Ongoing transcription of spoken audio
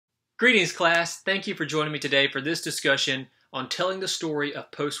Greetings, class. Thank you for joining me today for this discussion on telling the story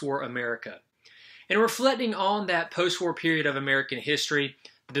of post-war America. And reflecting on that post-war period of American history,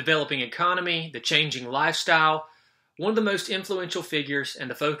 the developing economy, the changing lifestyle, one of the most influential figures and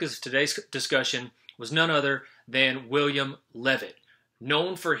the focus of today's discussion was none other than William Levitt,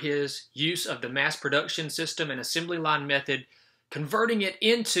 known for his use of the mass production system and assembly line method, converting it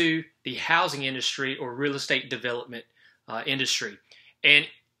into the housing industry or real estate development industry. And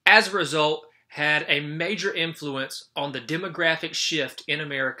as a result, had a major influence on the demographic shift in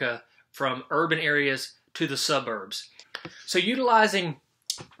America from urban areas to the suburbs. So utilizing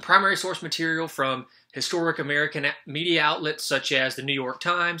primary source material from historic American media outlets such as the New York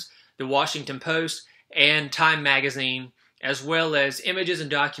Times, the Washington Post, and Time magazine, as well as images and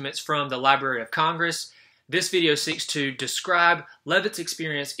documents from the Library of Congress, this video seeks to describe Levitt's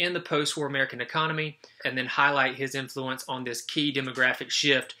experience in the post-war American economy and then highlight his influence on this key demographic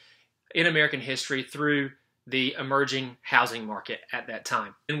shift in American history through the emerging housing market at that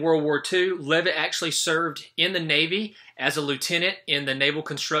time. In World War II, Levitt actually served in the Navy as a lieutenant in the Naval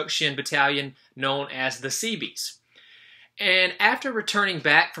Construction Battalion known as the Seabees. And after returning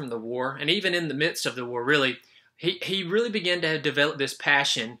back from the war, and even in the midst of the war really, he really began to develop this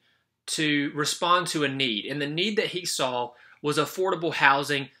passion to respond to a need. And the need that he saw was affordable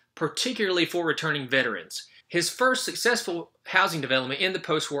housing, particularly for returning veterans. His first successful housing development in the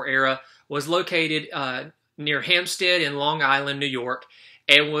post-war era was located near Hempstead in Long Island, New York,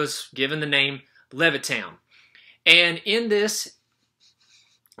 and was given the name Levittown. And in this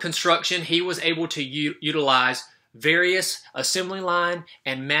construction, he was able to utilize various assembly line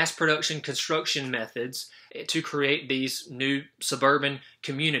and mass production construction methods to create these new suburban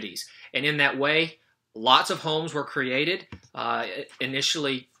communities. And in that way, lots of homes were created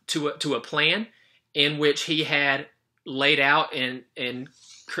initially to a plan in which he had laid out and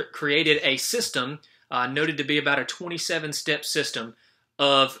created a system noted to be about a 27-step system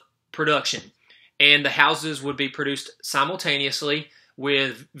of production. And the houses would be produced simultaneously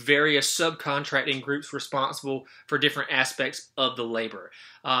with various subcontracting groups responsible for different aspects of the labor.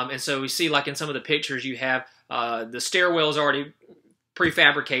 And so we see, like in some of the pictures, you have the stairwells already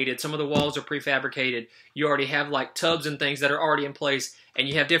prefabricated. Some of the walls are prefabricated. You already have like tubs and things that are already in place, and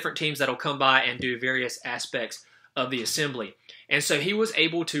you have different teams that'll come by and do various aspects of the assembly. And so he was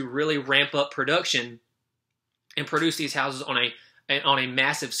able to really ramp up production and produce these houses on a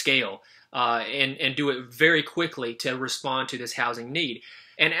massive scale and do it very quickly to respond to this housing need.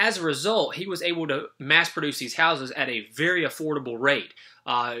 And as a result, he was able to mass produce these houses at a very affordable rate,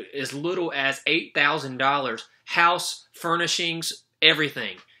 as little as $8,000, house, furnishings,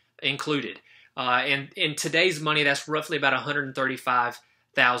 everything included. And in today's money, that's roughly about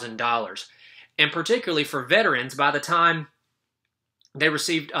 $135,000. And particularly for veterans, by the time they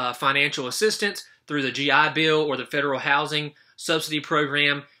received financial assistance through the GI Bill or the Federal Housing Subsidy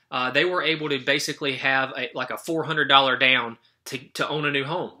Program, they were able to basically have like a $400 down to own a new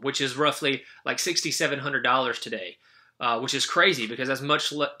home, which is roughly like $6,700 today, which is crazy because that's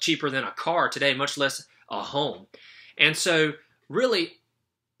much cheaper than a car today, much less a home. And so really,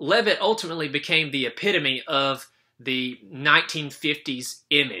 Levitt ultimately became the epitome of the 1950s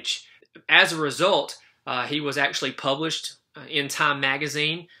image. As a result, he was actually published in Time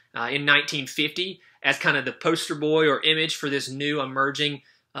magazine in 1950 as kind of the poster boy or image for this new emerging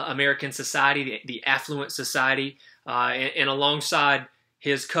American society, the affluent society. And alongside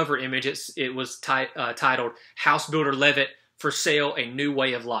his cover image, it was titled House Builder Levitt for Sale, A New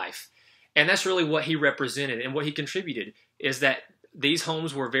Way of Life. And that's really what he represented and what he contributed, is that these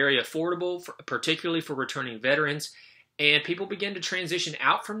homes were very affordable, particularly for returning veterans, and people began to transition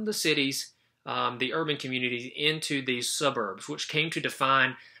out from the cities, the urban communities, into these suburbs, which came to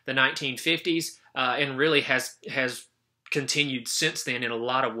define the 1950s and really has continued since then in a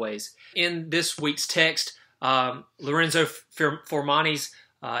lot of ways. In this week's text, Lorenzo Formani's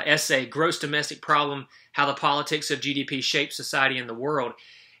essay, Gross Domestic Problem, How the Politics of GDP Shape Society and the World,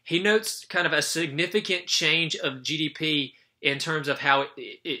 he notes kind of a significant change of GDP in terms of how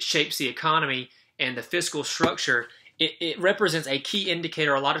it shapes the economy and the fiscal structure. It represents a key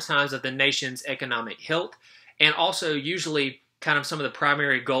indicator a lot of times of the nation's economic health, and also usually kind of some of the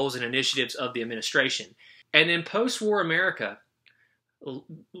primary goals and initiatives of the administration. And in post-war America,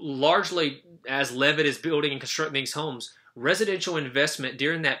 largely as Levitt is building and constructing these homes, residential investment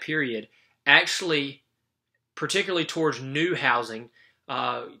during that period actually, particularly towards new housing,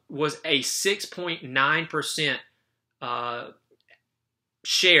 was a 6.9%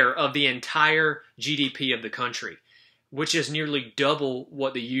 share of the entire GDP of the country, which is nearly double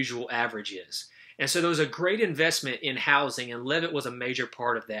what the usual average is. And so there was a great investment in housing, and Levitt was a major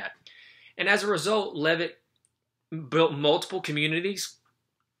part of that. And as a result, Levitt built multiple communities.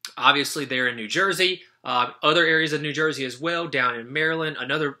 Obviously, there in New Jersey, other areas of New Jersey as well, down in Maryland,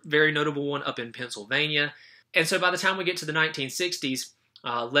 another very notable one up in Pennsylvania. And so by the time we get to the 1960s,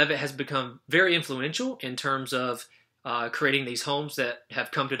 Levitt has become very influential in terms of creating these homes that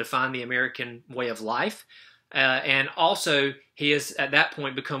have come to define the American way of life. And also, he has at that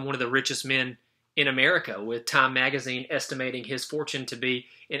point become one of the richest men in America, with Time magazine estimating his fortune to be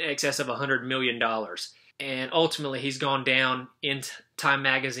in excess of $100 million. And ultimately, he's gone down in Time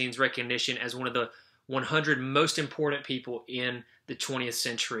magazine's recognition as one of the 100 most important people in the 20th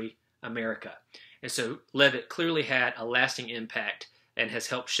century America. And so Levitt clearly had a lasting impact and has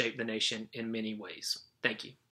helped shape the nation in many ways. Thank you.